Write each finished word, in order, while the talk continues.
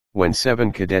When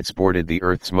 7 cadets boarded the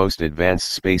Earth's most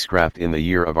advanced spacecraft in the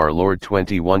year of our Lord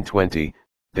 2120,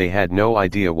 they had no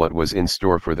idea what was in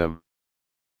store for them.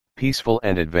 Peaceful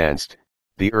and advanced,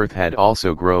 the Earth had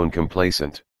also grown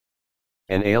complacent.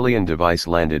 An alien device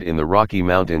landed in the Rocky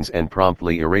Mountains and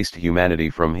promptly erased humanity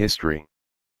from history.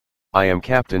 I am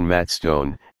Captain Matt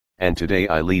Stone, and today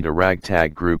I lead a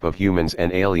ragtag group of humans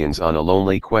and aliens on a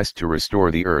lonely quest to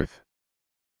restore the Earth.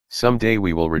 Someday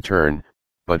we will return,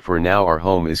 but for now our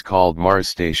home is called Mars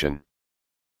Station.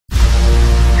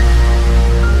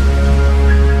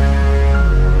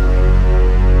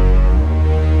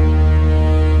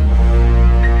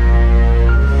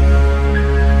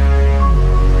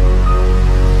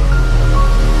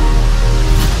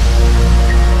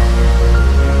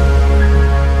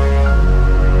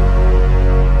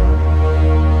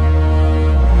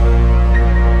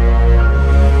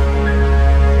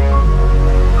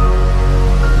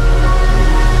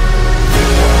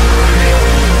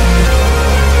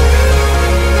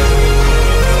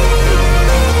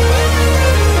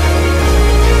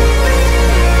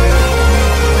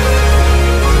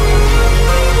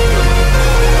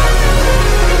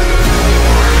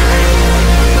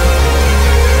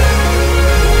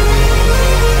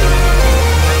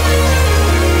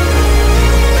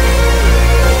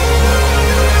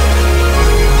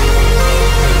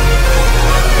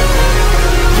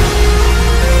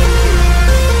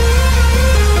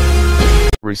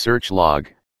 Research log,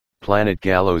 Planet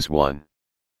Gallows 1.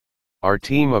 Our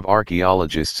team of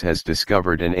archaeologists has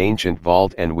discovered an ancient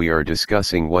vault and we are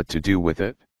discussing what to do with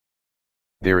it.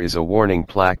 There is a warning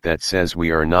plaque that says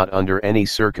we are not under any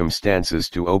circumstances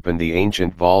to open the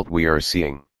ancient vault we are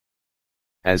seeing.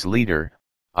 As leader,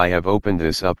 I have opened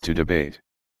this up to debate.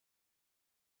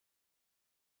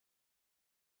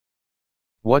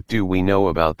 What do we know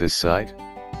about this site?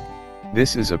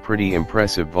 This is a pretty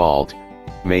impressive vault,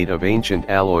 made of ancient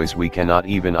alloys we cannot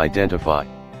even identify.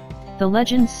 The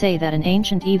legends say that an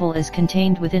ancient evil is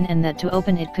contained within and that to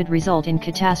open it could result in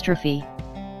catastrophe.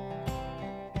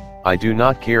 I do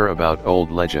not care about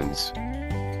old legends.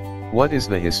 What is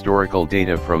the historical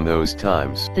data from those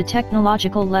times? The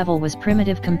technological level was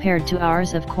primitive compared to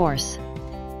ours, of course.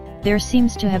 There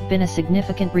seems to have been a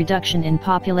significant reduction in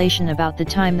population about the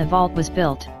time the vault was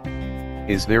built.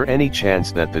 Is there any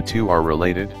chance that the two are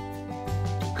related?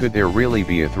 Could there really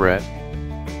be a threat?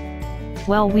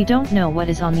 Well, we don't know what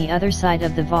is on the other side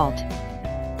of the vault.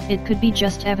 It could be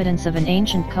just evidence of an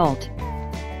ancient cult.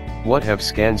 What have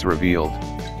scans revealed?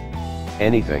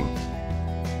 Anything?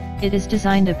 It is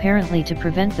designed apparently to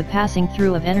prevent the passing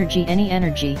through of any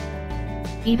energy.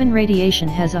 Even radiation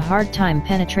has a hard time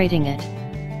penetrating it.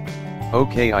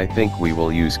 Okay, I think we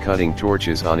will use cutting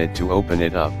torches on it to open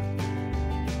it up.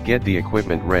 Get the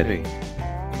equipment ready.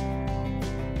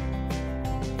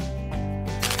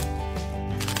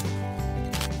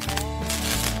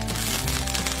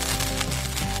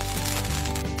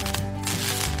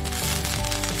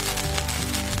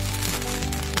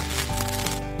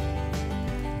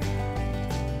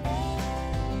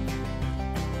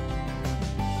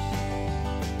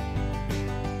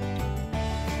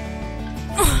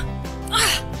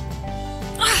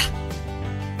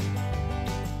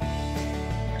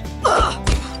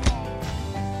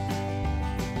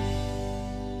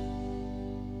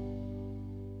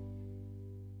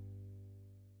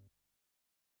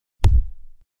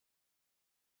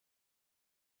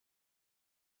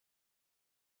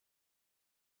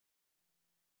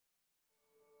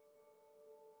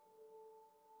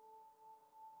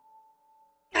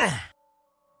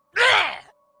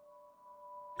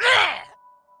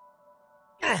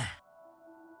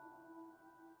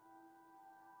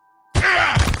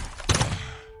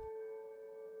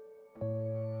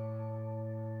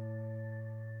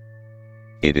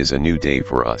 It is a new day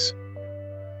for us.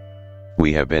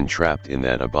 We have been trapped in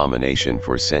that abomination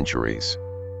for centuries.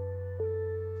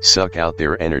 Suck out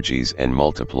their energies and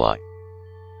multiply.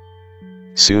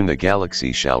 Soon the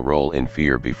galaxy shall roll in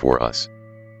fear before us.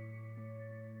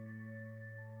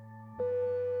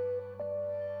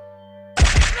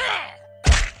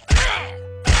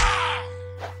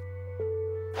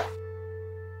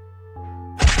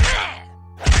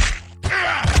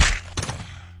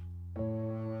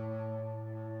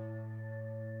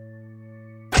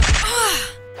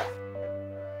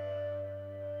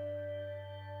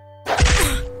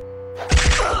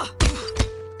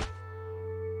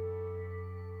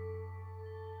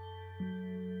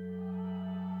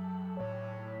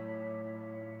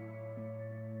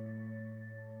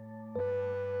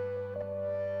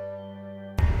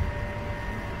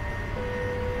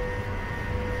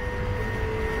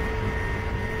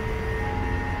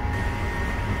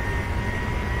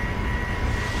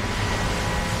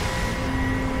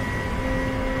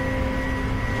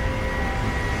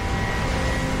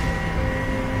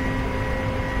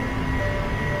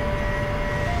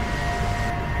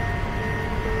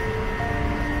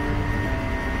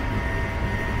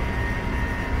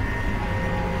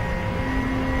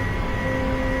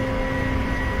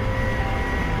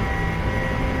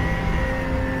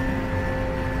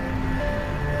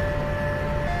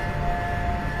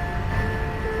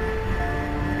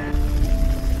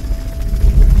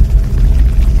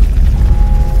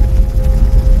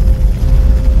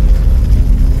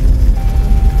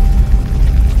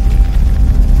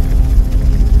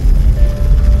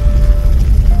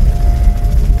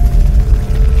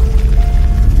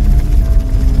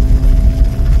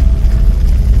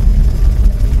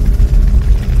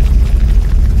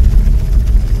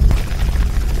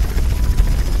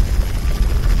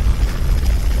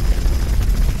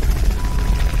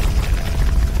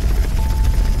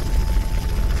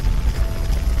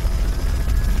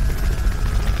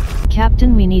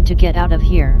 need to get out of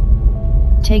here.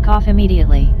 Take off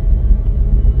immediately.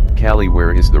 Callie,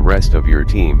 where is the rest of your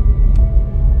team?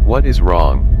 What is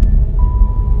wrong?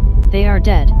 They are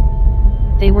dead.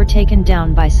 They were taken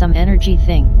down by some energy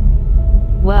thing.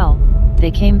 Well,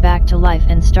 they came back to life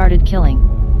and started killing.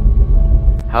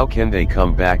 How can they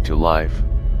come back to life?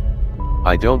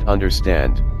 I don't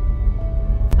understand.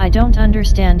 I don't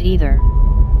understand either.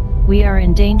 We are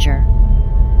in danger.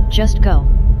 Just go.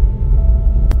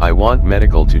 I want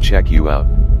medical to check you out.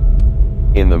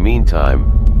 In the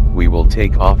meantime, we will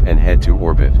take off and head to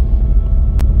orbit.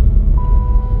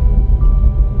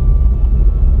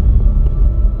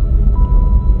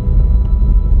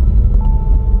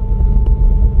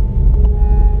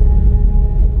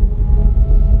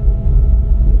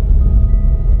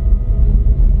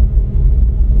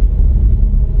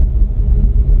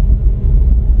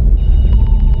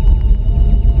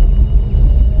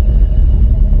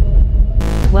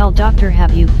 Well, doctor,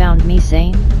 have you found me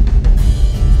sane?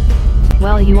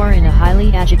 Well, you are in a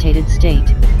highly agitated state.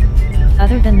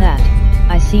 Other than that,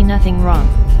 I see nothing wrong.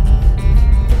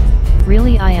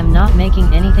 Really, I am not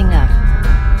making anything up.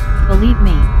 Believe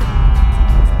me.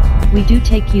 We do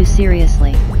take you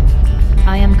seriously.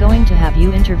 I am going to have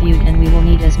you interviewed and we will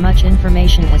need as much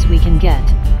information as we can get.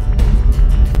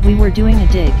 We were doing a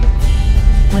dig.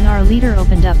 When our leader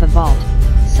opened up a vault,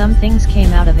 some things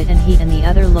came out of it and he and the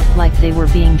other looked like they were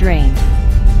being drained.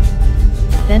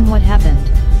 Then what happened?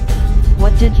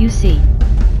 What did you see?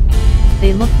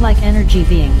 They looked like energy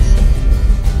beings.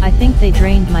 I think they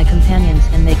drained my companions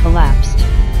and they collapsed.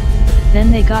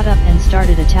 Then they got up and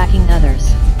started attacking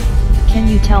others. Can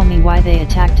you tell me why they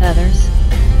attacked others?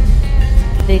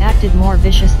 They acted more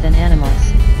vicious than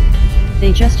animals.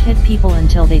 They just hit people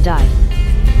until they died.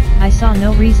 I saw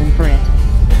no reason for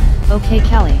it. Okay,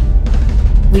 Callie.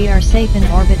 We are safe in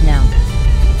orbit now.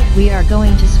 We are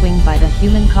going to swing by the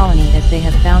human colony as they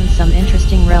have found some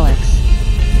interesting relics.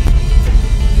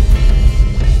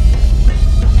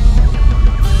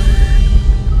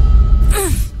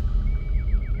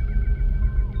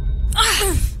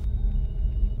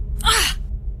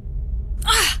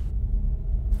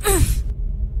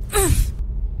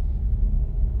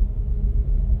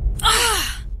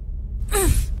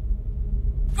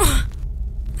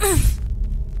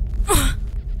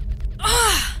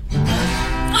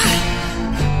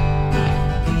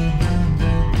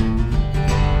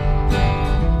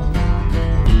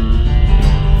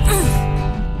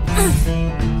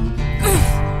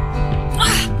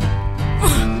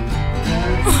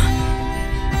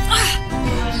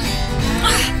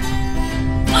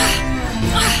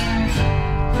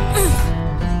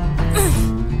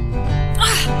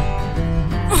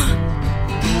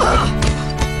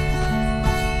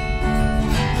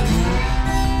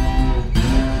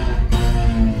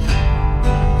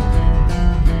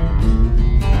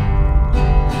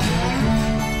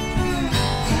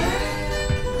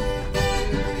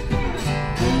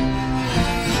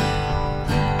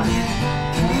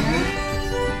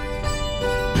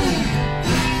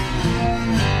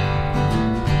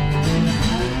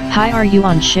 Hi, are you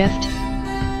on shift?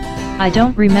 I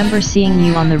don't remember seeing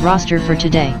you on the roster for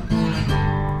today.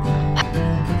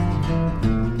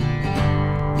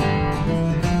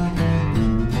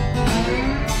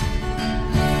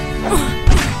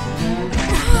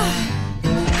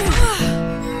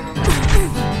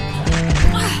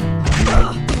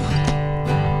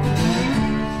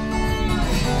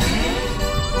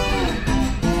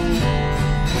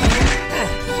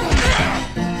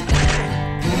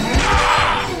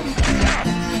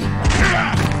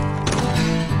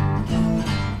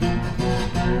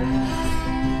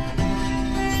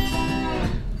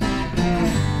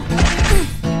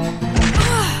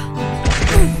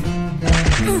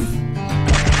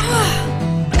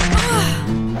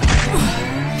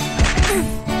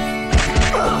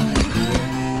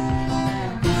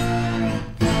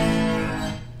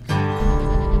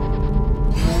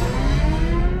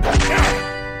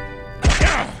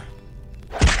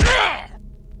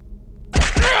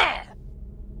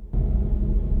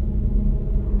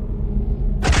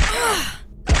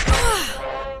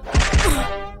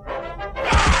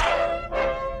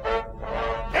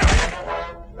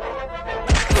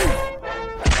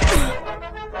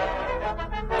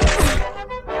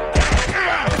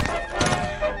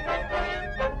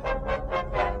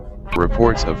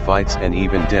 Reports of fights and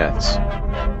even deaths.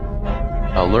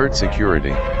 Alert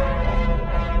security.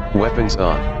 Weapons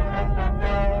on.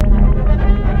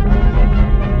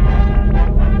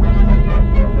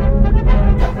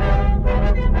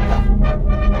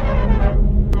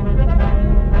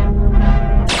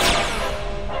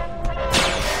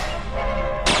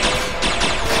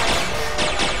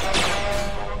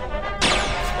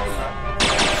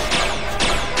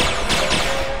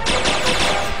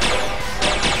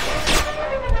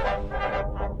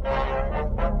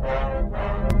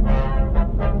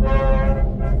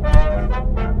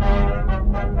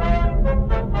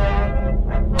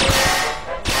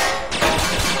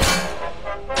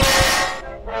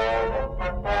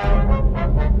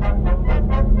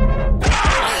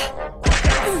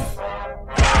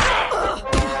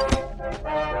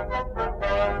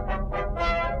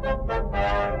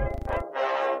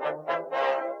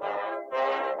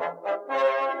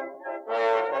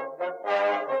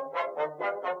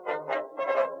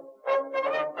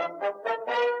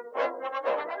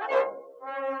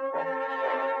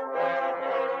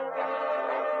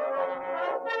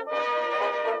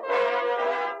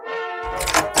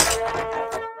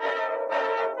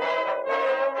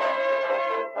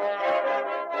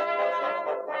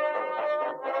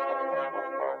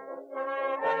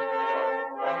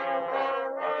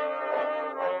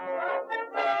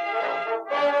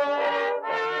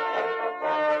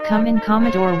 Come in,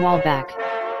 Commodore Wallback.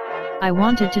 I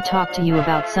wanted to talk to you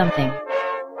about something.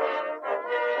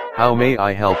 How may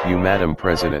I help you, Madam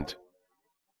President?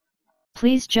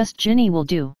 Please, just Ginny will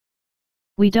do.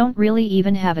 We don't really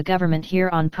even have a government here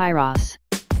on Pyros.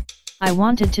 I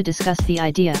wanted to discuss the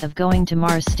idea of going to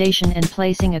Mars Station and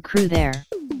placing a crew there.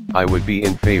 I would be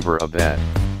in favor of that.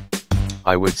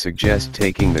 I would suggest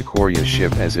taking the Korya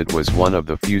ship, as it was one of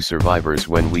the few survivors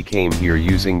when we came here,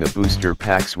 using the booster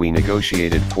packs we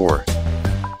negotiated for.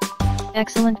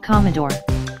 Excellent, Commodore.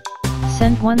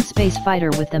 Send one space fighter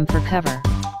with them for cover.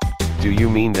 Do you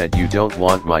mean that you don't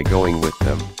want my going with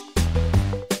them?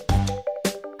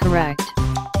 Correct.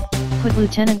 Put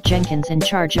Lieutenant Jenkins in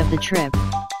charge of the trip.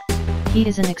 He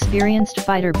is an experienced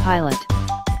fighter pilot.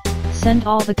 Send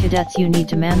all the cadets you need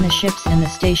to man the ships in the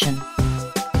station.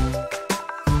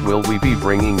 Will we be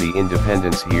bringing the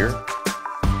Independence here?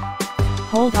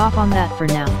 Hold off on that for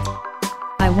now.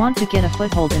 I want to get a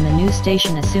foothold in the new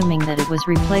station, assuming that it was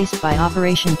replaced by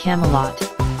Operation Camelot.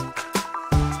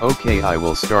 Okay, I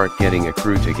will start getting a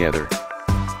crew together.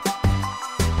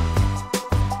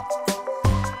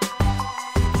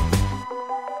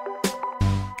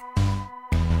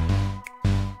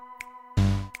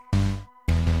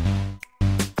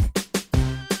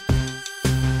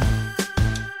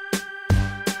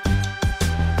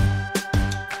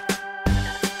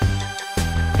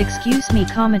 Excuse me,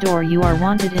 Commodore, you are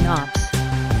wanted in ops.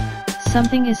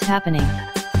 Something is happening.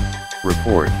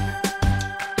 Report.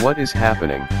 What is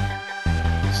happening?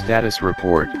 Status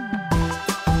report.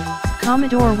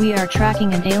 Commodore, we are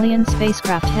tracking an alien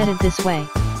spacecraft headed this way.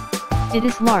 It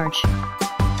is large.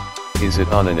 Is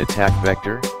it on an attack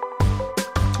vector?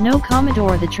 No,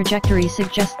 Commodore, the trajectory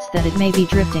suggests that it may be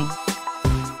drifting.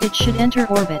 It should enter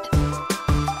orbit.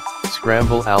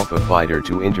 Scramble Alpha Fighter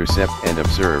to intercept and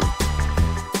observe.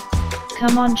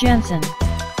 Come on, Jensen.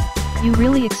 You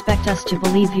really expect us to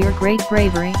believe your great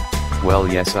bravery? Well,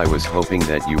 yes, I was hoping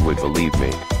that you would believe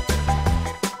me.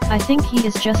 I think he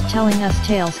is just telling us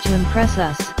tales to impress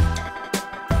us.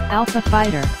 Alpha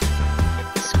Fighter.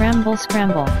 Scramble,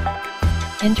 scramble.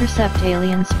 Intercept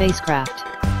alien spacecraft.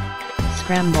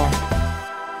 Scramble.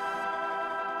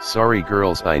 Sorry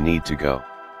girls, I need to go.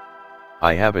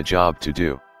 I have a job to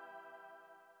do.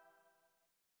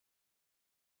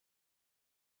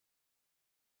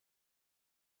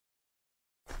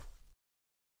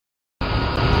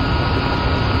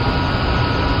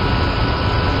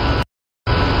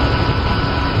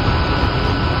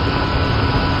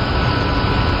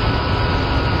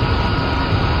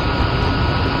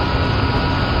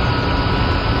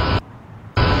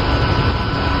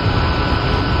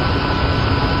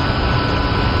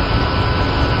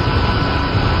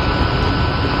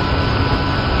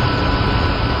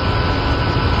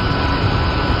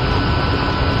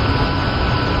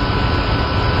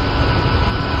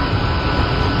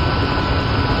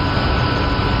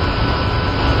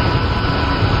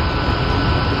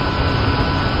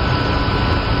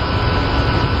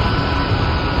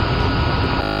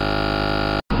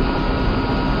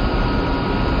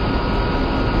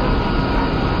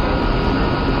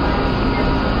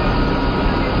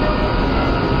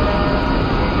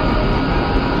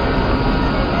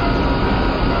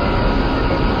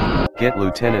 Get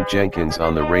Lieutenant Jenkins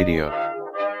on the radio.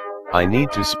 I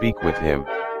need to speak with him.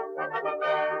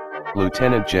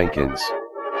 Lieutenant Jenkins.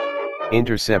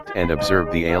 Intercept and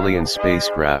observe the alien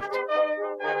spacecraft.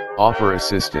 Offer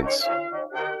assistance.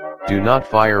 Do not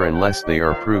fire unless they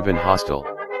are proven hostile.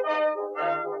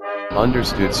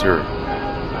 Understood, sir.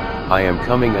 I am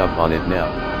coming up on it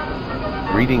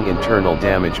now. Reading internal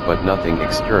damage but nothing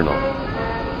external.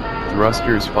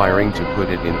 Thrusters firing to put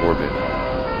it in orbit.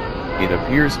 It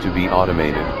appears to be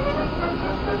automated.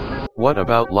 What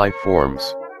about life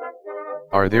forms?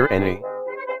 Are there any?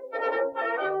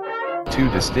 Two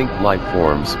distinct life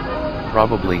forms,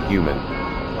 probably human.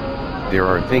 There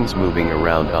are things moving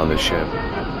around on the ship.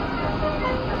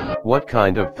 What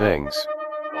kind of things?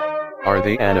 Are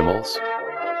they animals?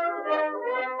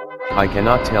 I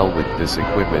cannot tell with this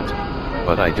equipment,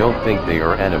 but I don't think they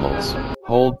are animals.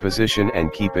 Hold position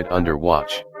and keep it under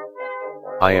watch.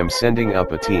 I am sending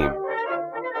up a team.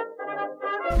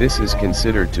 This is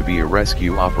considered to be a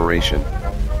rescue operation.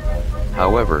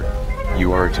 However,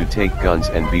 you are to take guns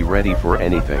and be ready for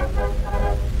anything.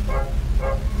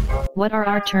 What are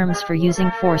our terms for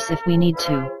using force if we need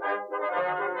to?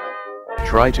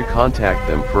 Try to contact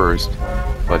them first,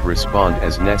 but respond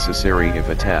as necessary if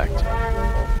attacked.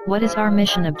 What is our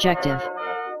mission objective?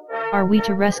 Are we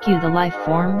to rescue the life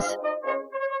forms?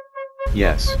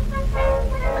 Yes.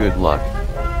 Good luck.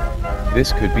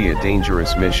 This could be a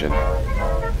dangerous mission.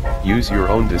 Use your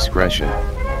own discretion.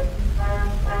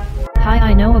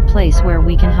 know a place where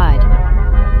we can hide.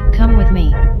 Come with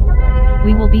me.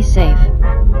 We will be safe.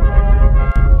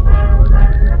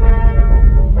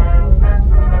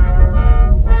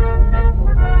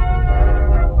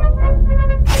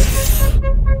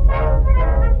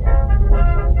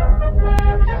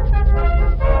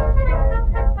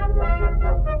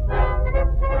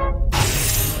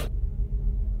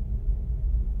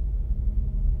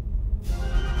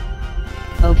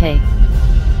 Okay.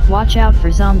 Watch out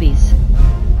for zombies.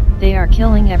 They are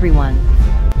killing everyone.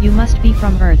 You must be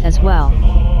from Earth as well.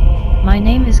 My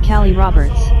name is Callie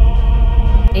Roberts.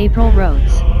 April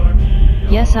Rhodes.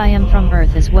 Yes, I am from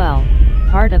Earth as well,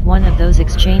 part of one of those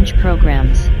exchange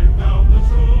programs.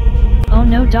 Oh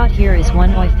no. Here is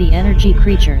one of the energy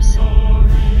creatures.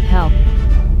 Help.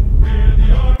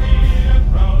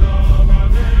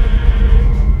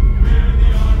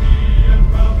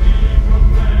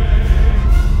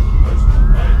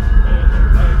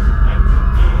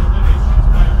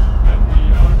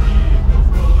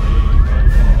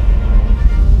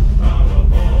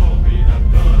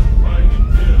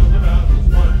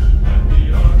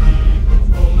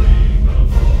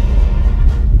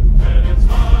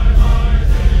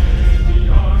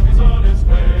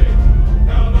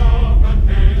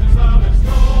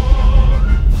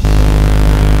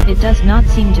 It does not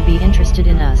seem to be interested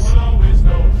in us.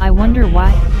 I wonder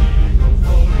why.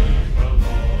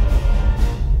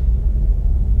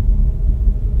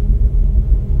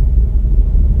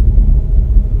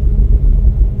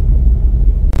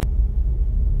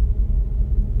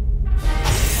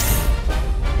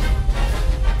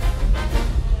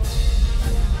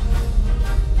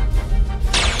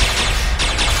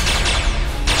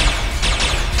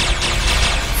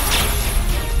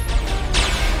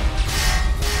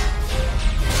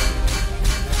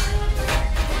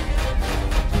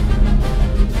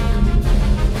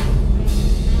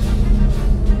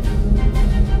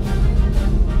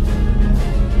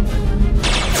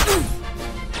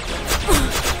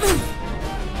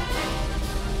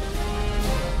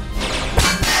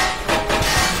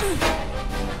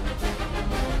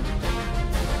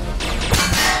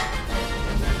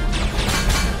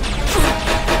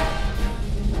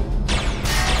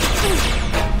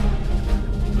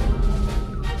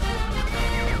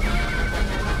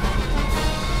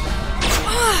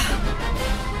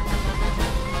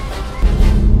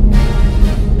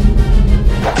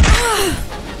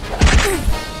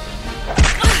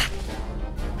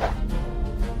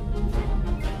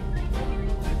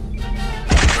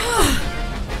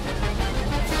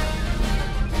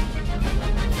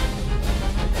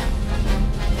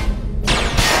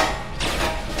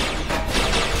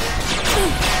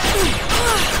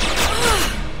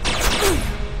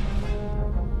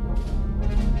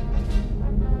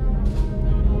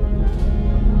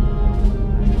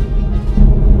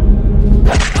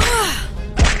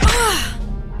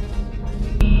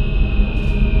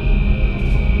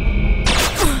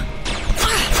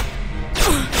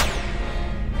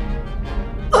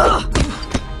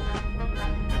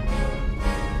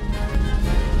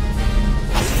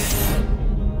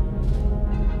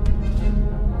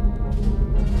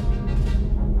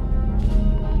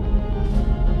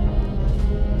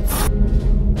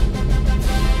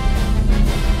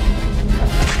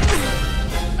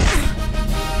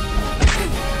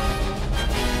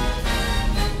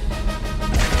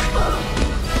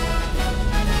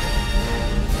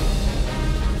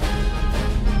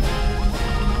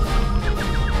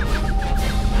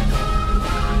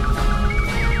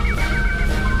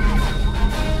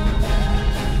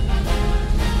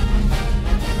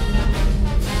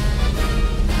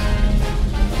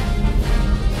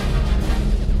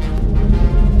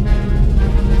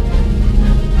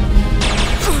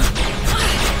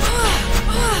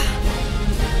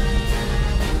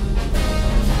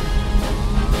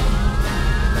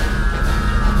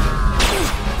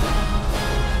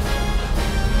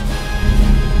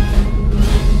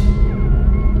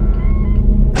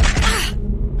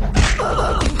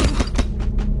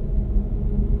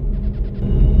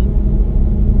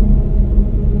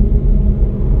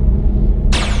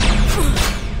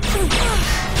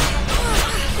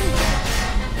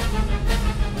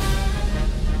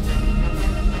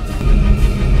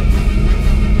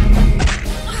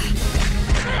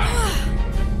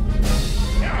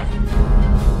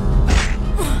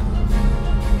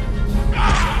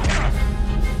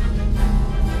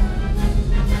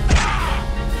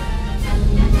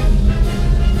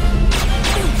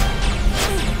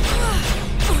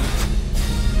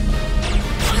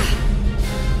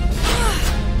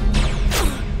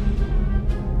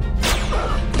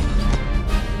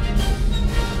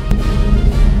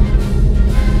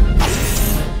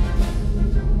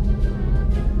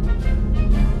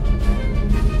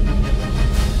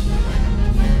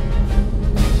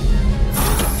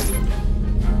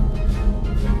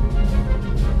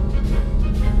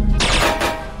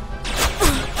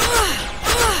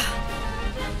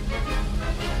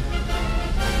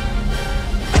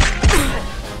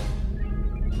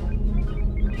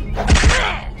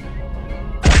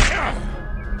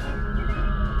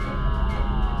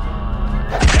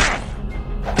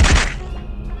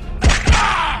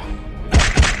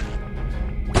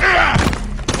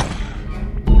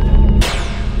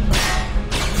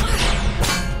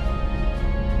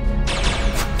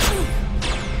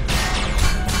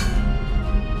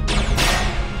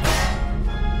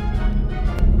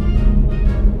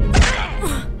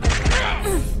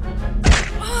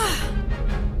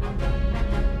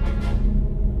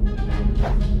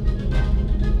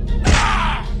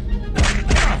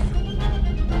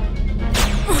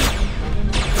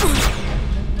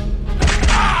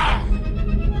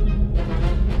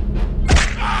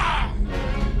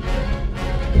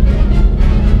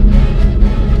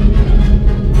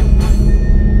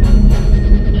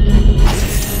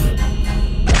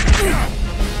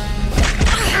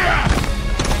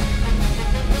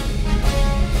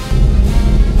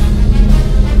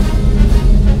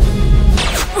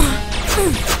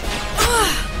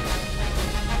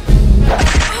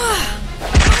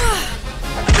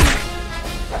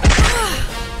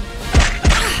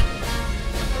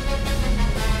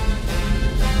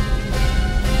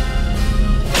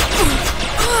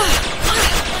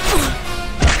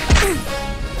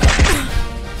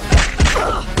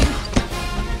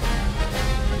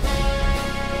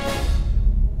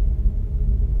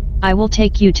 I will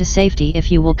take you to safety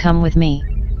if you will come with me.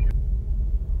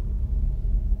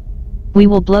 We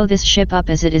will blow this ship up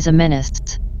as it is a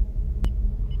menace.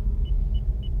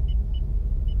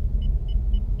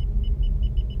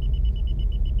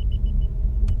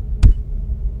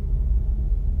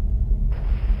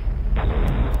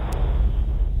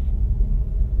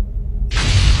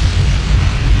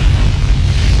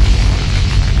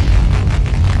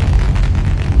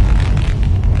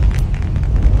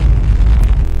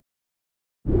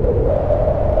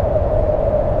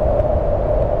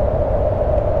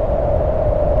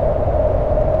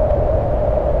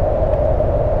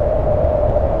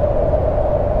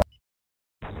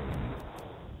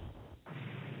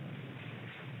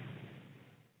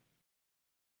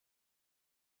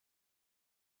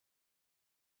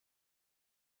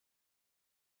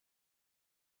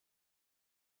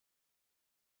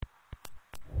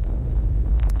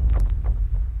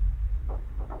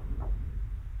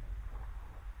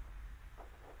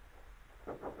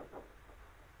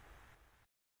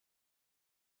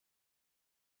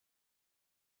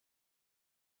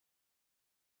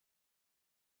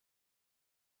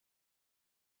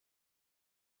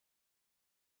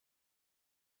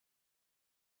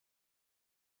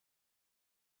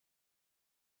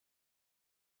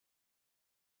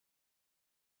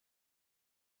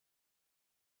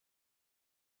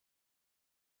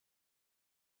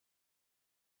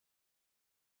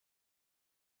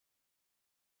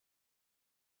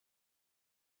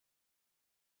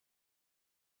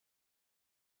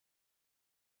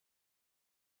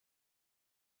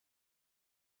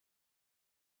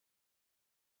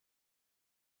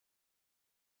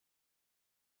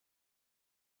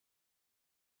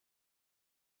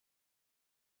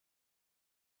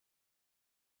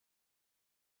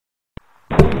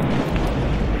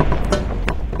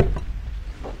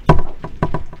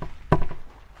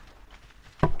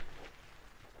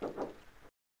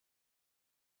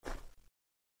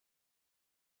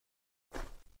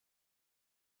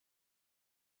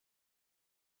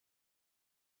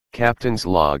 Captain's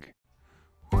log.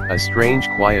 A strange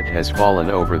quiet has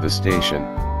fallen over the station.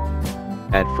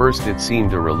 At first it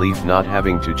seemed a relief not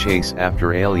having to chase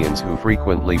after aliens who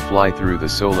frequently fly through the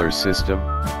solar system.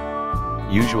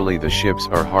 Usually the ships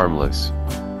are harmless.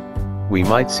 We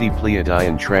might see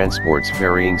Pleiadian transports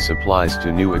ferrying supplies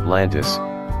to New Atlantis,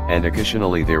 and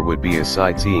occasionally there would be a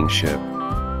sightseeing ship.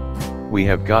 We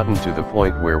have gotten to the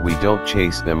point where we don't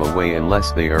chase them away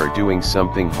unless they are doing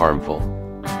something harmful.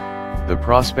 The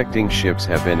prospecting ships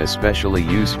have been especially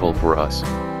useful for us.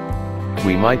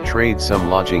 We might trade some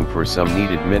lodging for some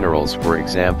needed minerals, for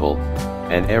example,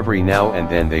 and every now and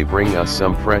then they bring us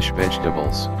some fresh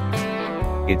vegetables.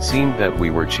 It seemed that we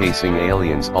were chasing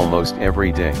aliens almost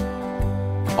every day.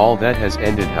 All that has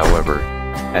ended, however,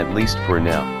 at least for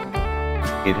now.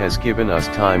 It has given us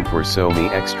time for so many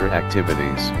extra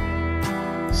activities.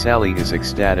 Sally is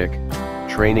ecstatic,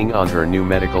 training on her new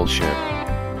medical ship.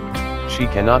 She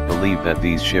cannot believe that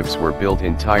these ships were built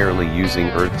entirely using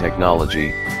Earth technology,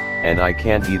 and I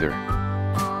can't either.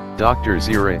 Dr.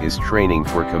 Zira is training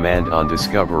for command on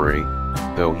Discovery,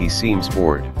 though he seems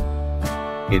bored.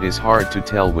 It is hard to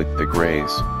tell with the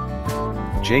grays.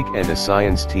 Jake and a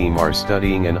science team are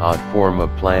studying an odd form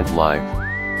of plant life,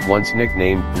 once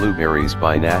nicknamed blueberries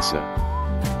by NASA.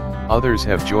 Others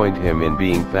have joined him in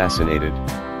being fascinated.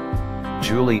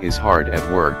 Julie is hard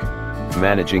at work,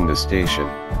 managing the station.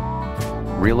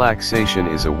 Relaxation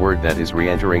is a word that is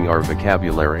re-entering our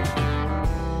vocabulary.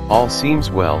 All seems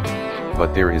well,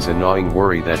 but there is a gnawing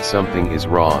worry that something is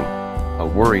wrong, a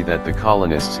worry that the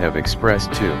colonists have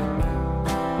expressed too.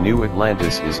 New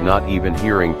Atlantis is not even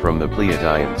hearing from the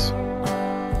Pleiadians.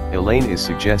 Elaine is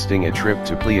suggesting a trip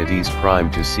to Pleiades Prime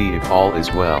to see if all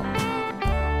is well.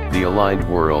 The aligned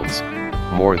worlds,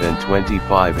 more than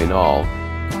 25 in all,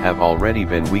 have already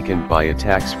been weakened by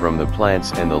attacks from the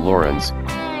plants and the Lorans,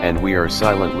 and we are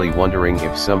silently wondering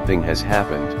if something has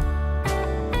happened.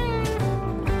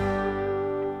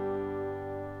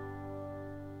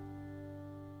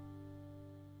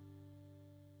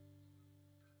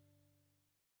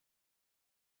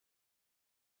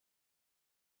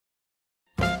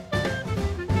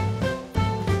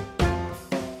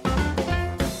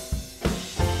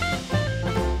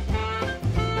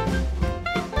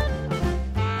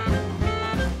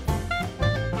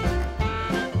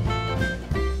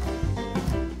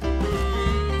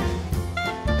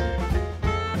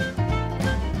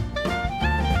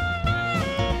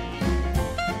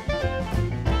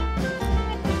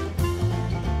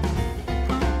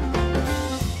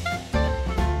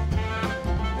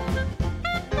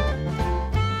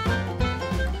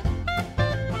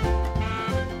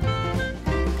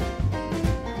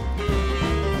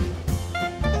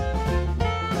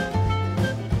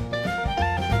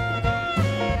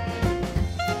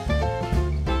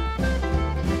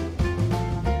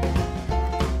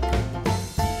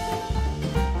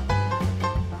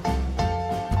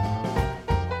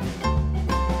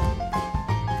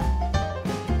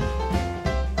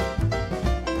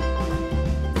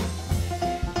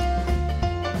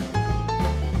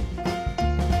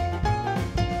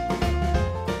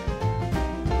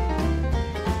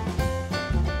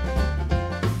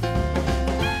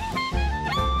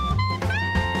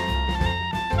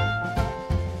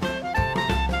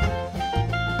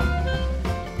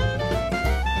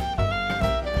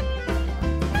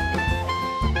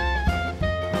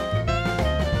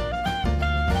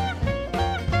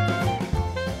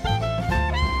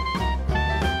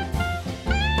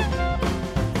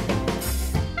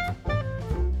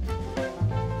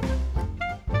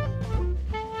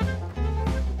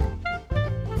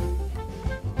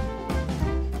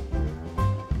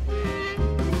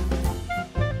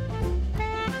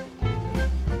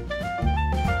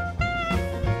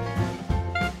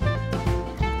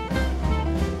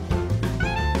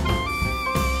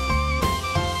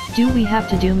 Do we have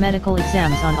to do medical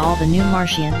exams on all the new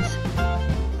Martians?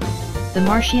 The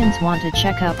Martians want a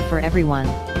checkup for everyone.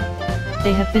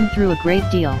 They have been through a great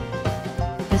deal.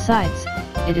 Besides,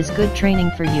 it is good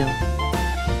training for you.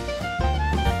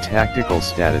 Tactical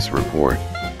status report.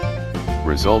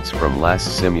 Results from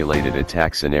last simulated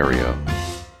attack scenario.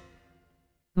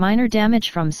 Minor damage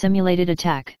from simulated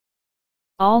attack.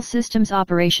 All systems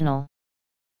operational.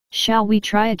 Shall we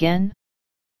try again?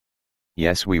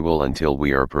 Yes, we will until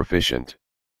we are proficient.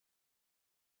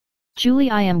 Julie,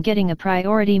 I am getting a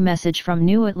priority message from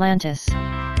New Atlantis.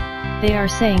 They are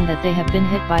saying that they have been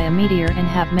hit by a meteor and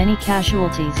have many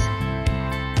casualties.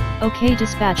 Okay,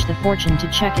 dispatch the Fortune to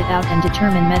check it out and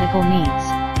determine medical needs.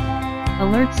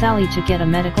 Alert Sally to get a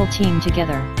medical team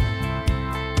together.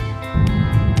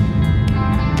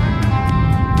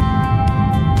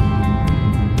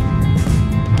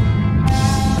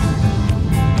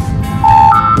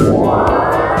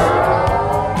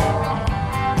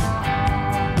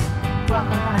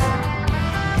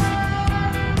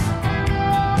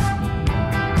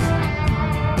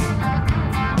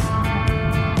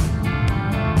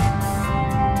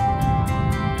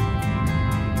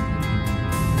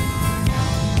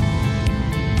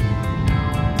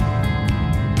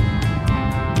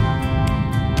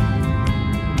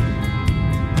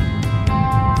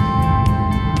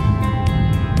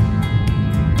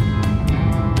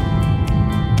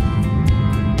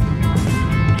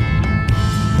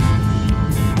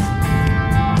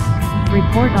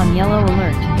 Report on yellow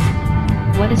alert.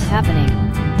 What is happening?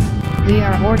 We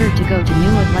are ordered to go to New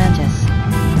Atlantis.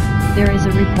 There is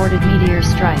a reported meteor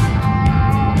strike.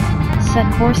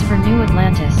 Set course for New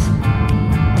Atlantis.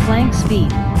 Flank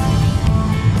speed.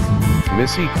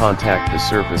 Missy, contact the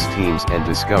surface teams and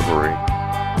Discovery.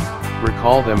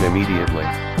 Recall them immediately.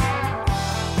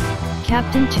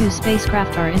 Captain, 2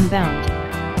 spacecraft are inbound.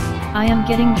 I am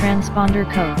getting transponder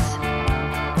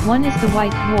codes. One is the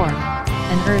White Dwarf,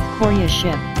 an Earth Korea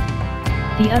ship.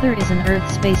 The other is an Earth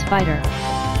space fighter.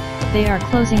 They are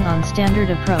closing on standard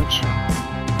approach.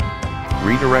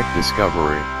 Redirect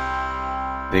Discovery.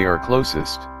 They are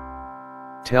closest.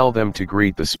 Tell them to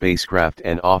greet the spacecraft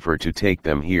and offer to take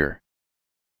them here.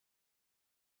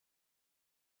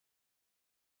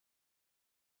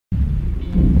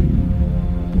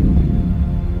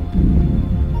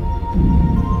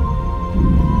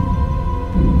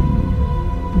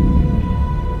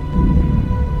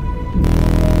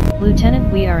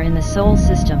 Lieutenant, we are in the Sol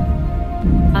system.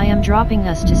 I am dropping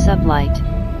us to sublight.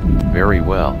 Very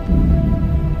well.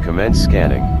 Commence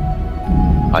scanning.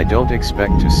 I don't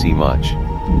expect to see much.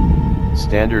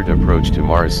 Standard approach to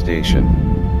Mars station.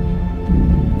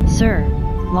 Sir,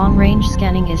 long-range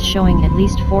scanning is showing at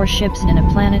least 4 ships in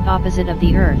a planet opposite of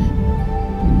the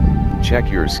Earth. Check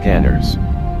your scanners.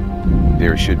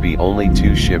 There should be only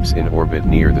 2 ships in orbit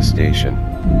near the station.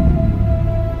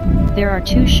 There are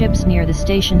 2 ships near the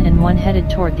station and 1 headed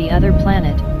toward the other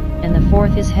planet, and the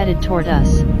 4th is headed toward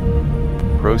us.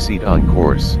 Proceed on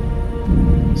course.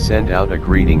 Send out a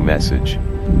greeting message.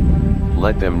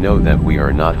 Let them know that we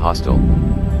are not hostile.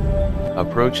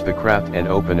 Approach the craft and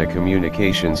open a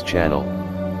communications channel.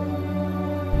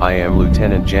 I am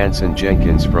Lieutenant Jansen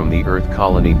Jenkins from the Earth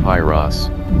colony Pyros.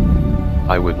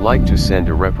 I would like to send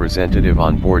a representative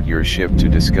on board your ship to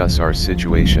discuss our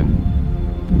situation.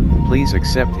 Please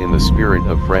accept in the spirit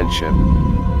of friendship.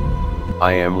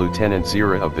 I am Lieutenant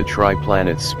Zira of the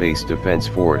Tri-Planet Space Defense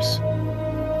Force.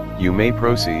 You may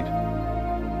proceed.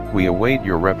 We await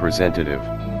your representative.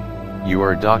 You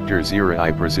are Dr. Zira,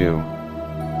 I presume.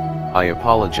 I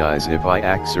apologize if I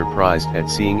act surprised at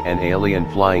seeing an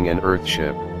alien flying an Earth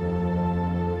ship.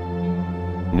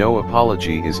 No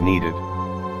apology is needed.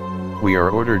 We are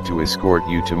ordered to escort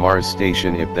you to Mars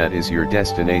Station if that is your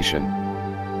destination.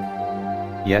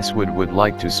 Yes, would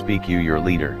like to speak you, your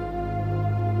leader.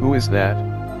 Who is that?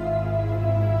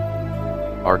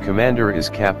 Our commander is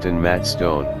Captain Matt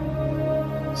Stone.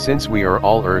 Since we are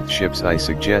all Earth ships, I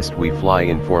suggest we fly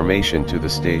in formation to the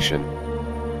station.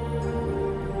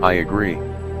 I agree.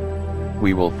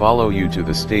 We will follow you to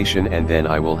the station and then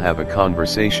I will have a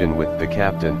conversation with the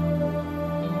captain.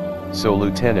 So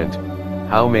Lieutenant,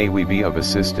 how may we be of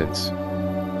assistance?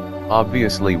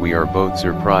 Obviously we are both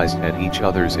surprised at each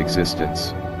other's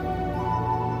existence.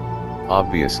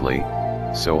 Obviously,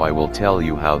 so I will tell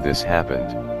you how this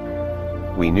happened.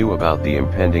 We knew about the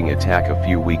impending attack a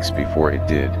few weeks before it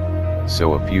did,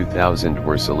 so a few thousand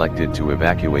were selected to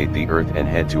evacuate the Earth and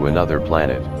head to another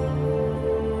planet.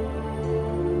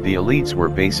 The elites were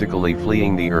basically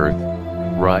fleeing the Earth,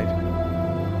 right?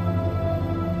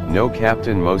 No,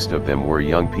 Captain, most of them were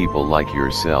young people like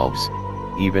yourselves,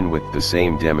 even with the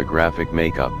same demographic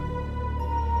makeup.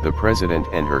 The president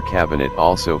and her cabinet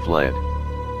also fled.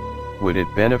 Would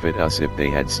it benefit us if they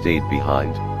had stayed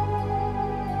behind?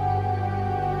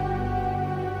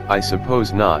 I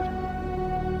suppose not.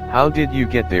 How did you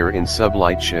get there in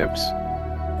sublight ships?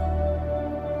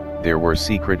 There were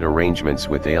secret arrangements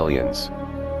with aliens.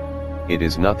 It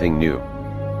is nothing new.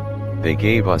 They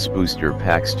gave us booster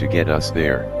packs to get us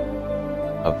there.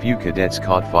 A few cadets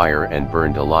caught fire and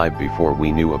burned alive before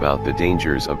we knew about the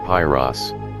dangers of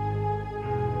Pyros.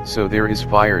 So there is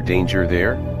fire danger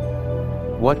there?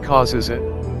 What causes it?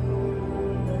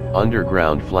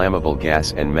 Underground flammable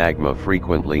gas and magma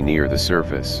frequently near the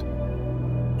surface.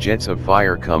 Jets of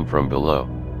fire come from below.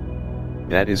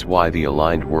 That is why the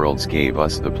aligned worlds gave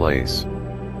us the place.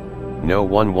 No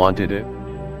one wanted it?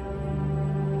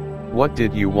 What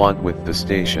did you want with the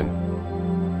station?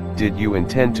 Did you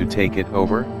intend to take it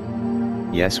over?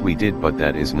 Yes, we did, but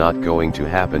that is not going to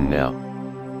happen now.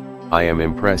 I am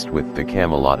impressed with the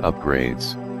Camelot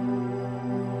upgrades.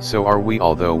 So are we,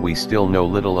 although we still know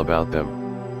little about them.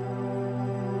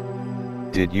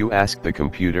 Did you ask the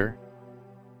computer?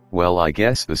 Well, I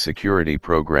guess the security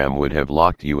program would have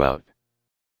locked you out.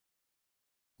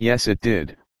 Yes, it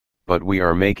did, but we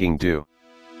are making do.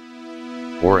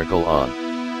 Oracle on.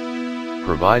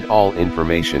 Provide all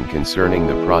information concerning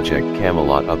the Project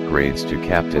Camelot upgrades to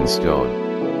Captain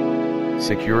Stone.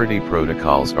 Security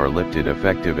protocols are lifted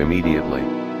effective immediately.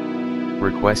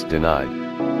 Request denied.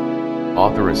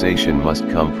 Authorization must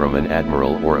come from an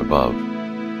admiral or above.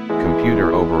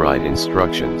 Computer override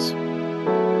instructions.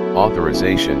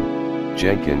 Authorization,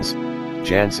 Jenkins,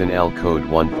 Jansen L code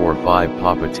 145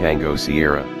 Papa Tango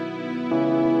Sierra.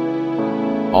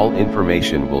 All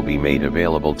information will be made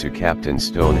available to Captain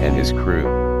Stone and his crew.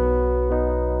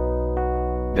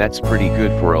 That's pretty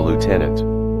good for a lieutenant.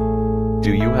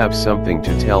 Do you have something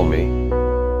to tell me?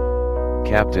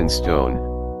 Captain Stone,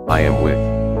 I am with,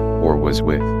 or was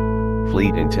with,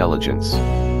 Fleet Intelligence.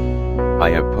 I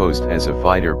have posed as a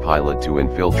fighter pilot to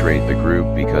infiltrate the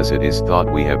group because it is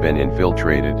thought we have been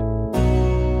infiltrated.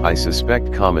 I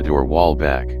suspect Commodore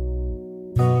Wallback.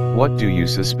 What do you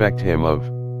suspect him of?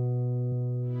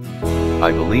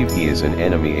 I believe he is an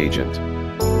enemy agent.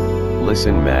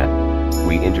 Listen, Matt,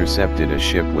 we intercepted a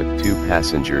ship with 2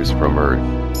 passengers from Earth.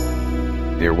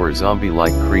 There were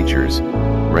zombie-like creatures,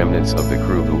 remnants of the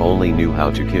crew who only knew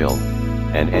how to kill,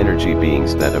 and energy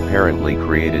beings that apparently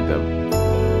created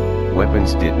them.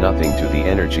 Weapons did nothing to the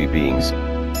energy beings,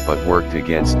 but worked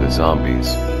against the zombies.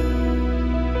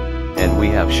 And we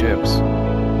have ships.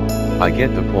 I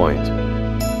get the point.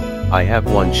 I have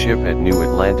 1 ship at New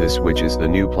Atlantis, which is the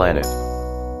new planet.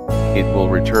 It will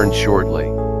return shortly.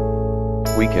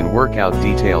 We can work out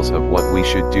details of what we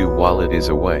should do while it is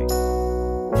away.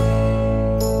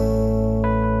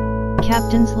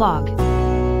 Captain's log.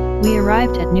 We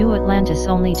arrived at New Atlantis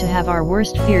only to have our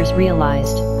worst fears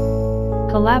realized.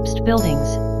 Collapsed buildings,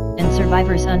 and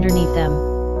survivors underneath them,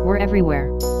 were everywhere.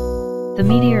 The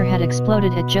meteor had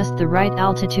exploded at just the right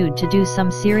altitude to do some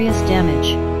serious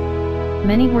damage.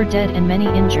 Many were dead and many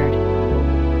injured.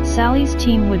 Sally's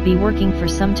team would be working for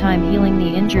some time healing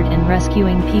the injured and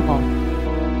rescuing people.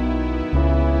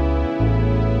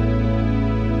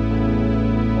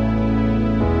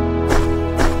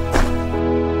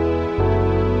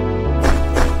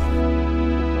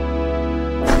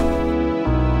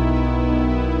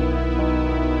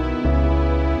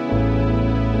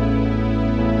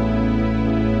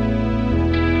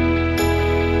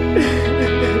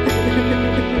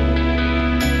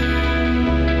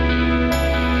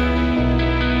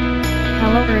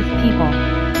 Hello Earth people.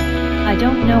 I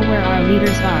don't know where our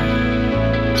leaders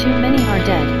are. Too many are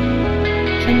dead.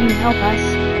 Can you help us?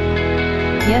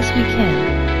 Yes, we can.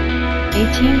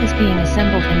 A team is being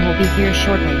assembled and will be here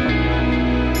shortly.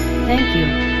 Thank you.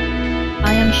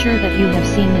 I am sure that you have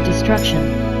seen the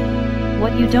destruction.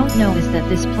 What you don't know is that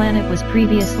this planet was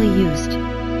previously used.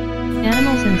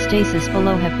 Animals in stasis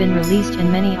below have been released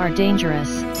and many are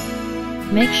dangerous.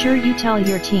 Make sure you tell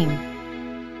your team.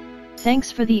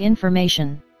 Thanks for the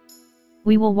information.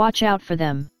 We will watch out for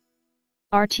them.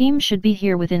 Our team should be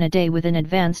here within a day with an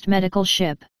advanced medical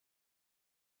ship.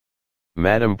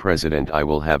 Madam President, I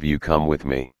will have you come with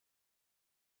me.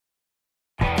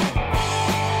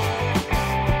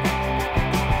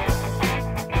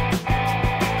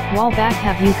 Wallback,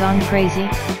 have you gone crazy?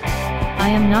 I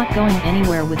am not going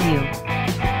anywhere with you.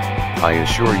 I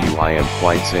assure you I am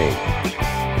quite sane.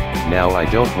 Now I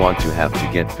don't want to have to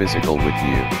get physical with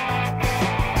you.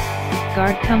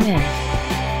 Guard, come in.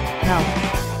 Help.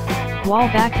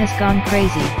 Wallback has gone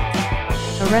crazy.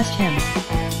 Arrest him.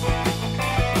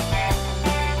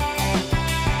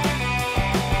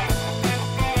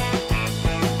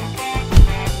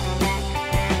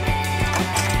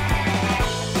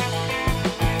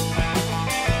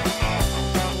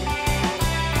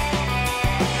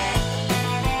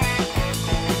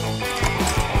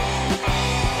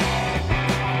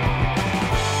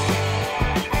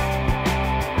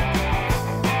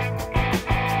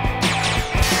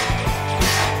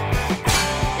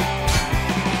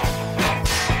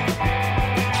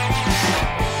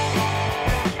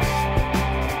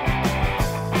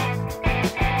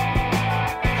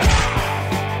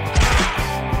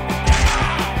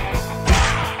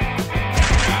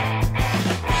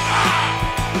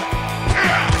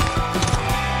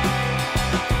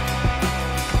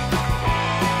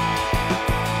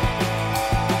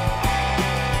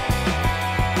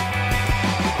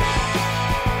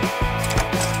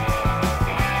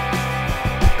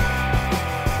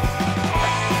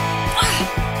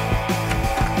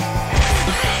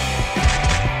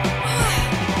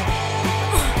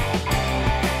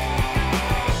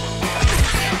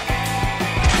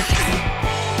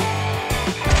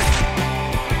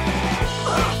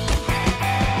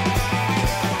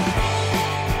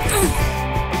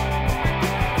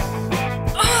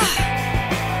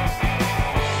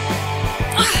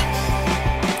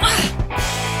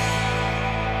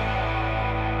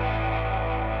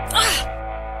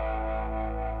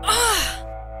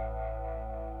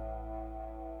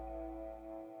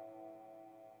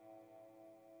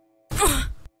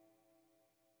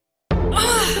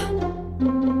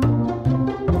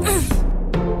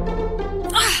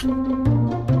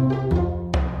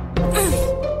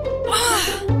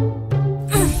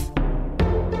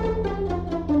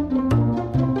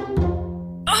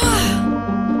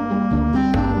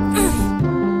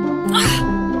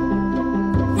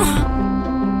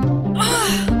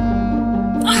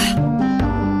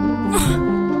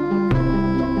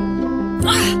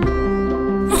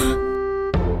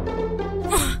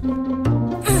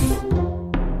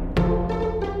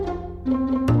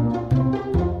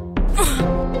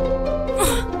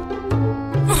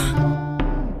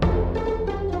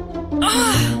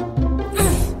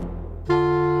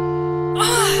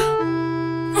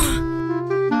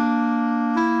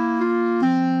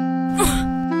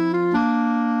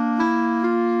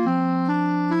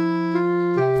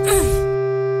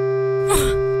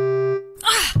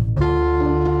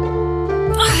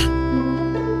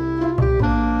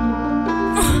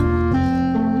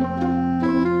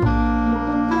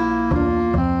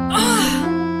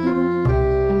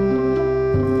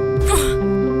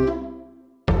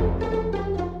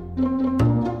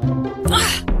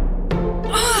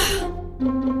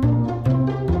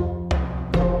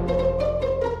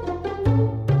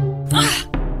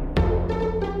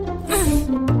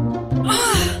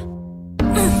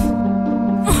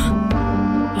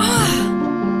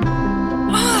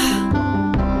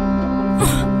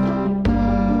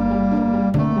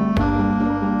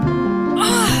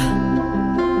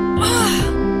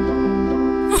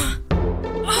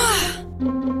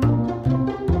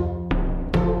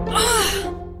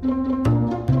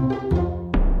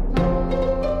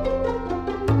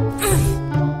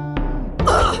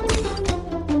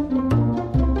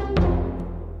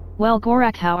 Well,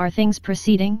 Gorak, how are things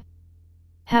proceeding?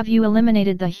 Have you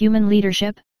eliminated the human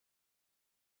leadership?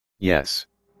 Yes.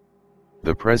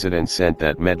 The president sent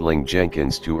that meddling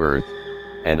Jenkins to Earth,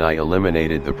 and I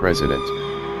eliminated the president.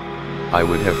 I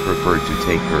would have preferred to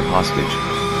take her hostage,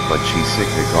 but she sicked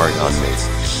a guard on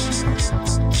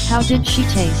me. How did she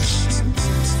taste?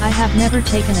 I have never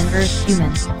taken an Earth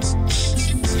human.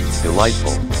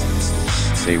 Delightful.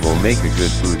 They will make a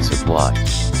good food supply.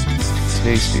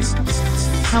 Tasty.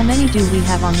 How many do we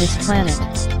have on this planet?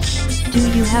 Do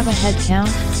you have a head count?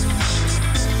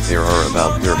 There are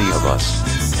about 30 of us.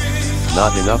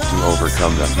 Not enough to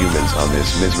overcome the humans on this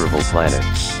miserable planet.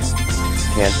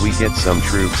 Can't we get some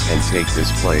troops and take this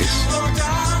place?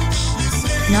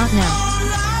 Not now.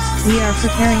 We are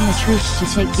preparing the troops to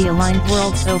take the aligned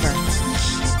worlds over.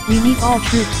 We need all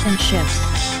troops and ships.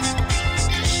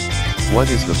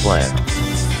 What is the plan?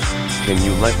 Can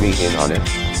you let me in on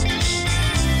it?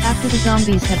 After the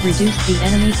zombies have reduced the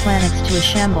enemy planets to a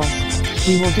shambles,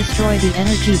 we will destroy the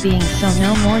energy beings so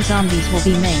no more zombies will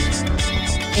be made.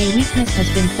 A weakness has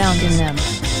been found in them.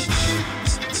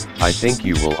 I think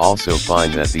you will also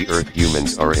find that the Earth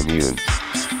humans are immune.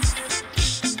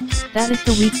 That is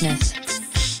the weakness.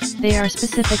 They are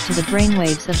specific to the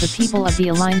brainwaves of the people of the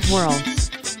aligned worlds.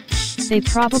 They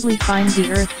probably find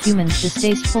the Earth humans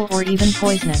distasteful or even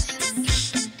poisonous.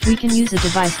 We can use a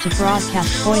device to broadcast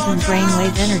poison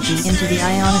brainwave energy into the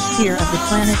ionosphere of the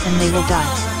planet and they will die.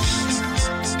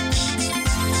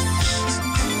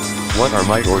 What are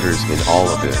my orders in all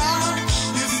of this?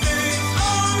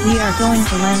 We are going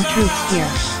to land troops here,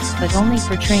 but only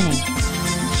for training.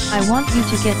 I want you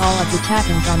to get all of the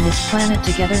Tatans on this planet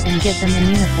together and get them in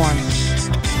uniform.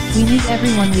 We need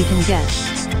everyone we can get.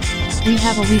 We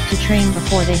have a week to train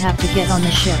before they have to get on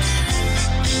the ships.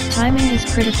 Timing is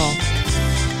critical.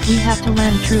 We have to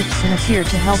land troops and appear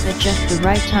to help at just the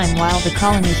right time while the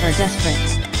colonies are desperate.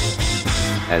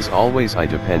 As always, I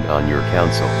depend on your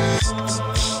counsel.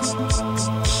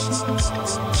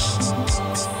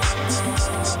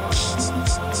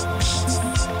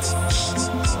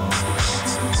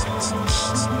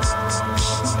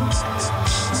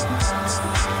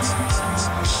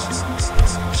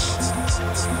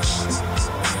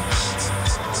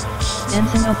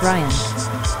 Ensign O'Brien.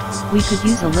 We could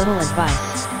use a little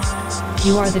advice.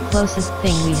 You are the closest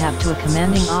thing we have to a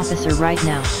commanding officer right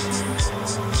now.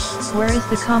 Where is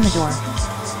the Commodore?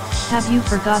 Have you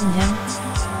forgotten him?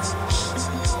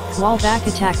 Wallback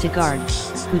attacked a guard,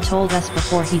 who told us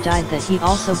before he died that he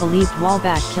also believed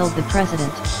Wallback killed the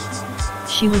president.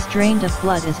 She was drained of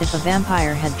blood as if a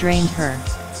vampire had drained her.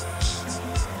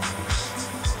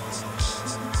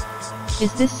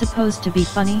 Is this supposed to be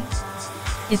funny?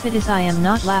 If it is, I am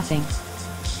not laughing.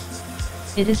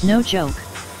 It is no joke.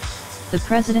 The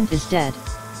president is dead.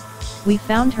 We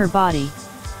found her body.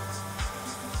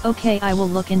 Okay, I will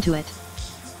look into it.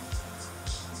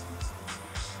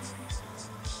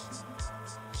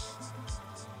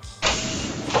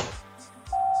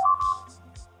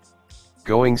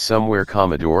 Going somewhere,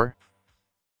 Commodore?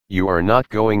 You are not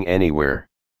going anywhere.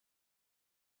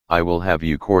 I will have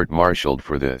you court-martialed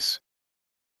for this.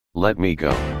 Let me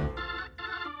go.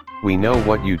 We know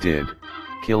what you did,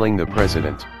 killing the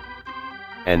president.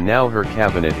 And now her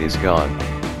cabinet is gone.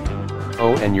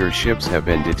 Oh, and your ships have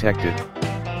been detected.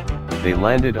 They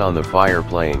landed on the fire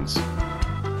plains.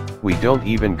 We don't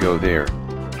even go there.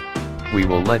 We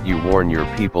will let you warn your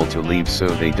people to leave so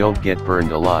they don't get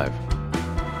burned alive.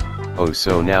 Oh,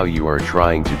 so now you are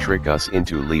trying to trick us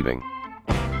into leaving.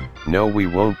 No, we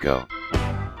won't go.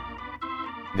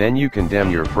 Then you condemn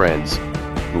your friends,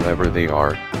 whoever they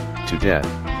are, to death.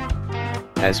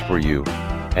 As for you,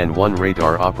 and one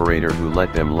radar operator who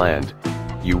let them land,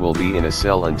 you will be in a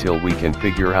cell until we can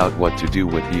figure out what to do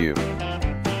with you.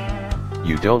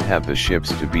 You don't have the ships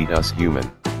to beat us human.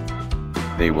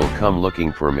 They will come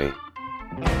looking for me.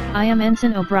 I am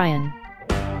Ensign O'Brien.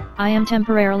 I am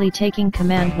temporarily taking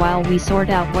command while we sort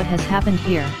out what has happened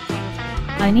here.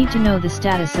 I need to know the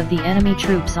status of the enemy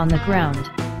troops on the ground.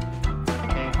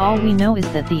 All we know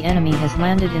is that the enemy has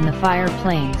landed in the fire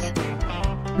plains.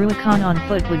 Ruicon on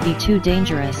foot would be too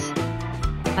dangerous.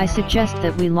 I suggest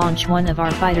that we launch one of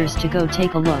our fighters to go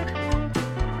take a look.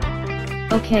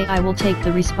 Okay, I will take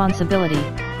the responsibility.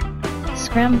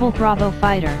 Scramble Bravo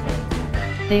fighter.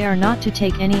 They are not to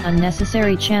take any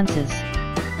unnecessary chances.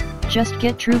 Just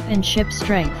get troop and ship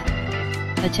strength.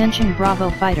 Attention Bravo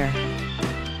fighter.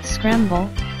 Scramble,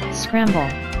 scramble.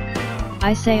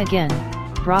 I say again,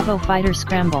 Bravo fighter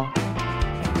scramble.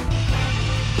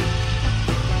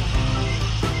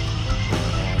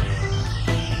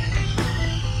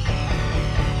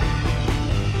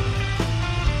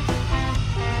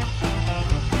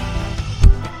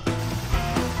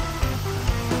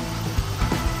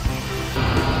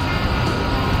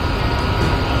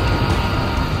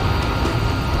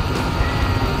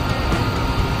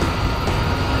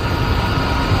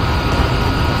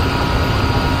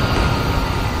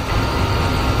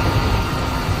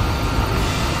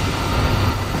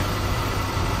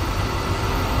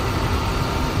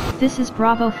 This is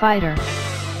Bravo Fighter.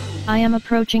 I am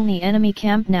approaching the enemy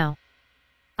camp now.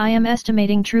 I am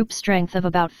estimating troop strength of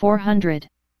about 400.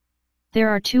 There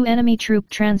are 2 enemy troop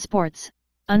transports,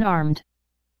 unarmed.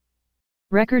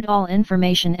 Record all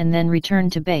information and then return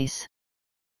to base.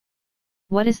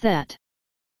 What is that?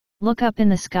 Look up in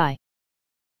the sky.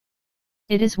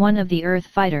 It is one of the Earth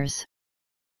fighters.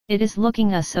 It is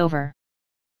looking us over.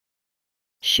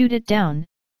 Shoot it down,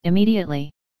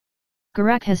 immediately.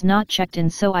 Garak has not checked in,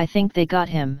 so I think they got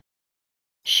him.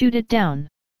 Shoot it down.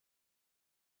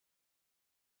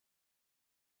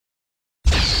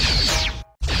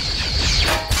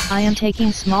 I am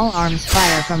taking small arms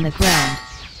fire from the ground.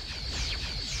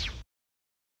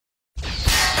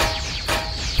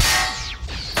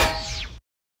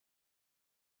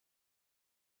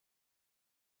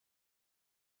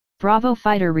 Bravo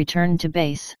Fighter returned to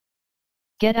base.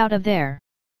 Get out of there.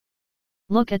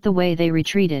 Look at the way they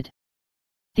retreated.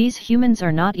 These humans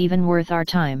are not even worth our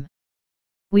time.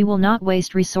 We will not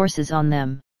waste resources on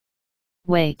them.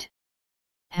 Wait.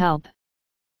 Help.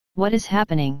 What is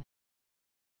happening?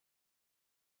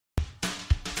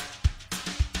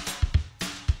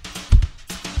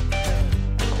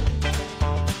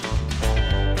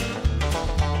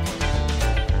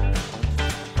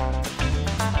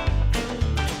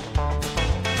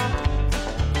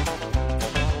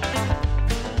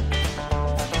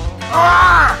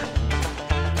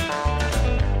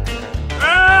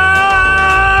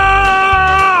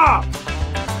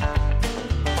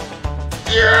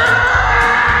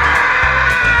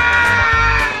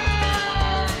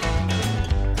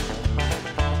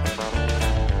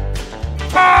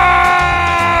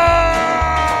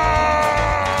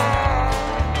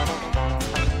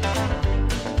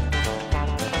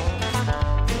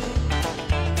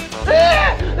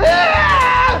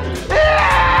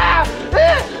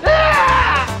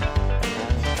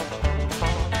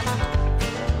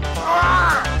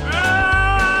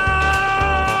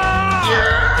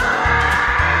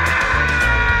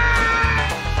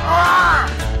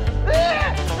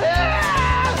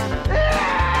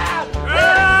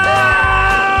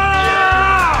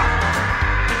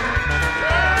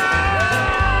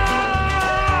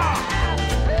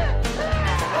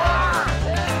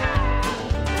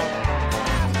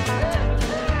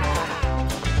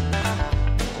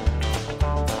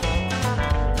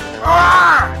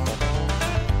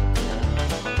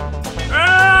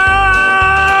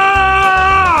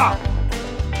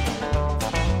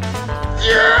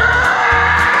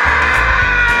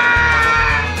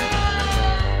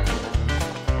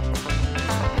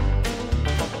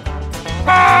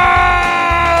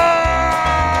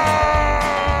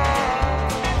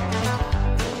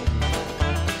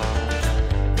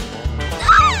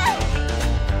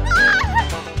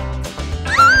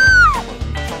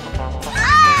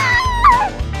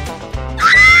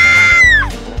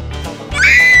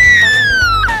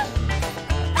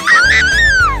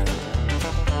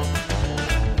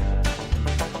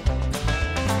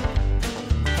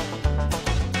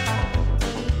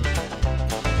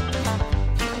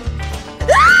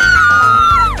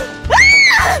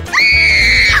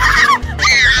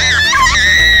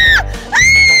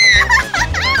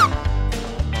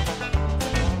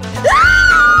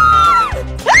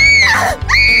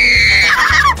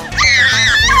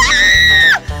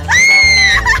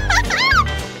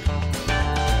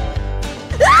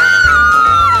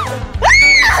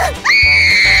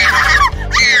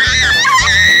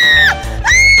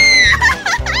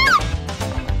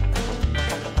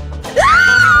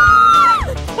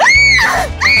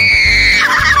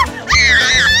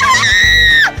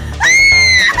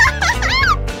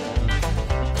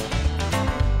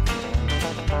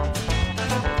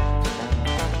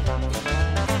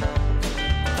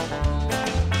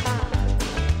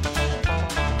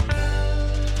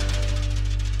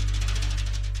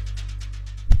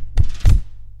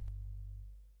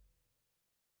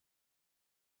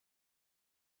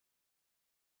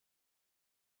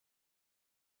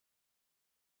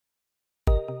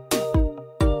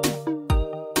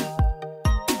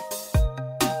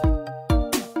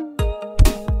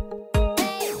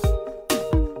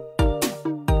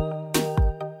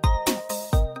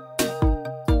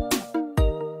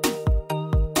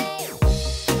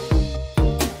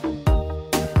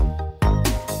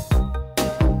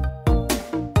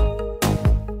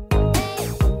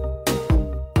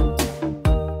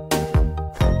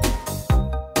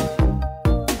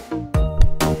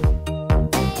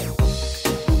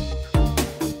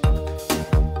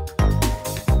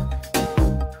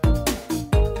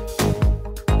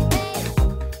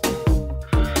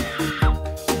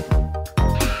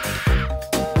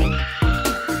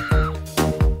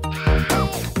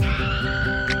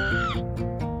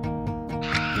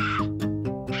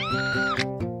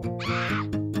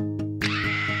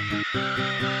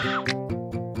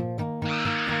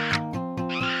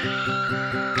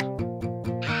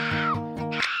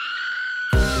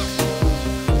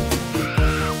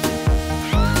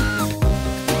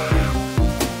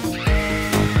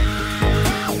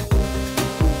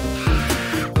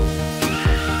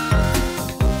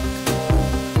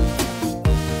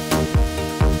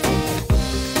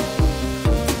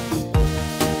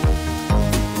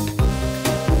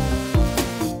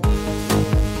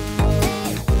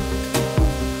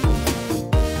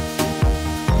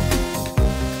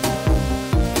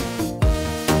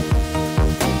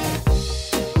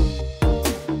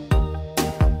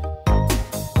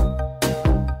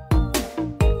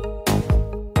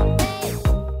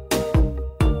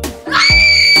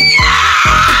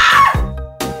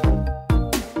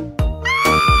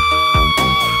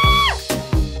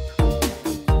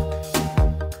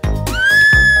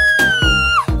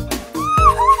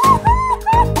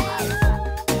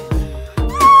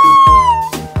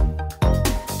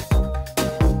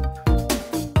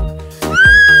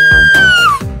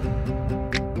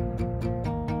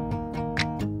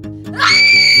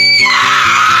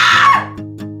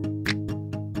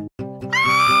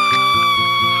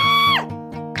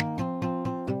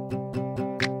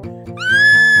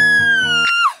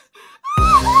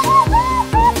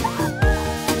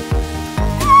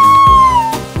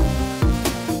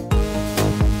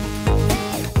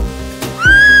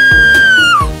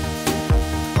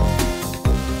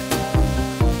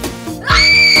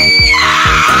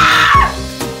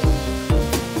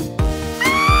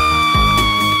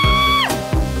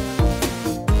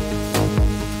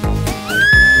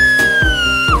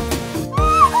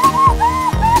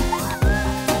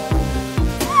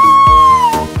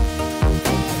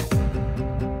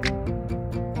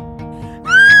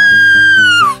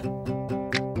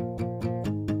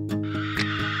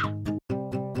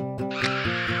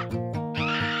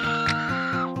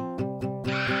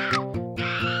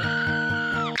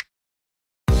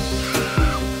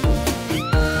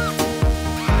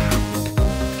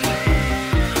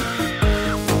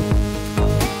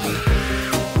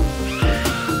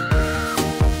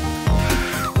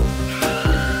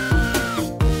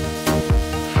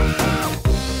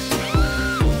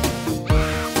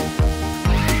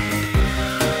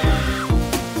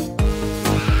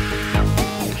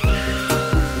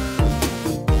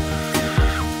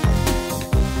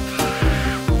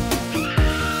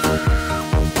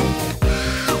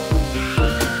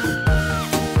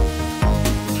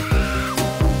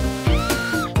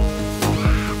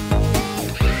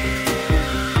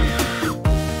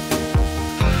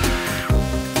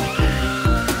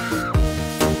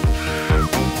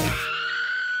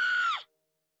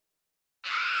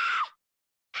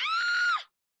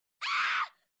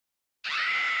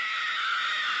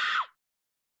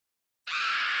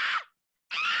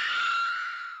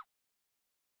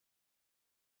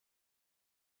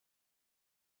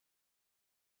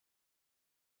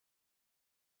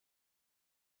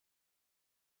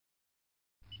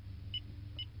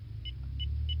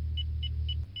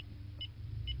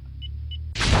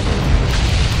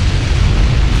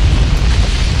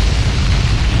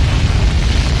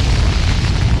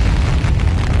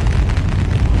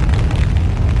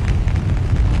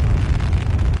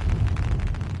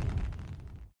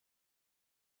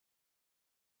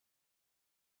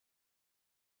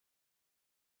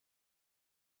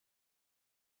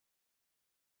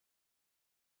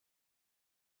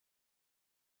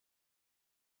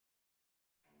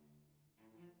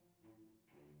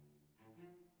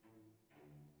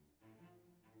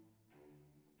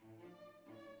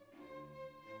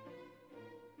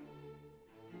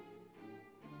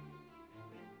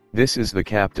 This is the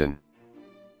captain.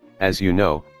 As you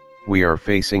know, we are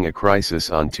facing a crisis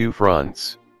on two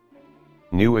fronts.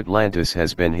 New Atlantis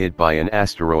has been hit by an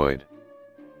asteroid.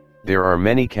 There are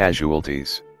many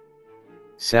casualties.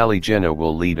 Sally Jenna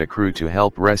will lead a crew to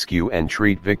help rescue and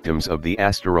treat victims of the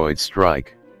asteroid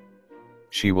strike.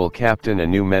 She will captain a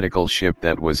new medical ship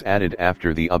that was added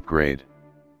after the upgrade.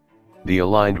 The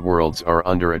aligned worlds are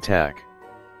under attack.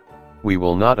 We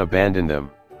will not abandon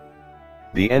them.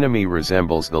 The enemy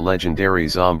resembles the legendary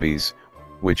zombies,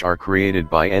 which are created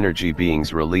by energy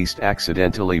beings released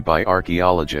accidentally by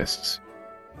archaeologists.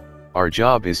 Our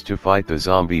job is to fight the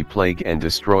zombie plague and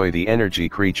destroy the energy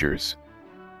creatures.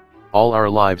 All our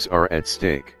lives are at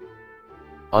stake.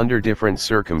 Under different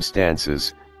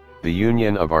circumstances, the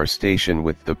union of our station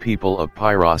with the people of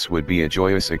Pyros would be a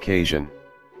joyous occasion.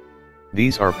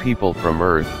 These are people from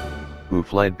Earth, who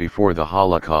fled before the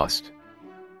Holocaust.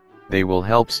 They will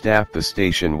help staff the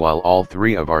station while all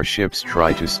three of our ships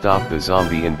try to stop the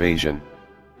zombie invasion.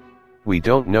 We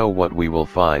don't know what we will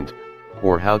find,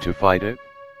 or how to fight it.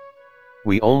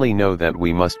 We only know that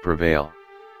we must prevail.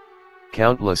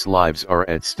 Countless lives are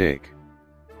at stake.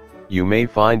 You may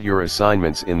find your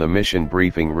assignments in the mission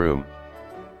briefing room.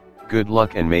 Good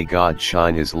luck and may God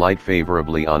shine His light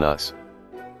favorably on us.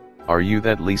 Are you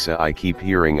that Lisa I keep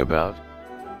hearing about?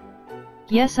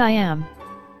 Yes, I am.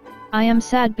 I am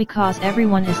sad because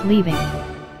everyone is leaving.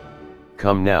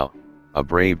 Come now, a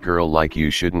brave girl like you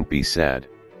shouldn't be sad.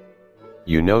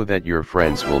 You know that your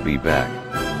friends will be back.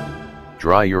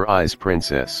 Dry your eyes,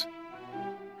 princess.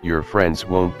 Your friends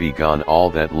won't be gone all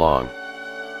that long.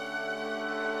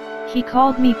 He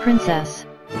called me princess.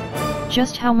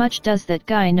 Just how much does that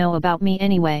guy know about me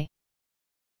anyway?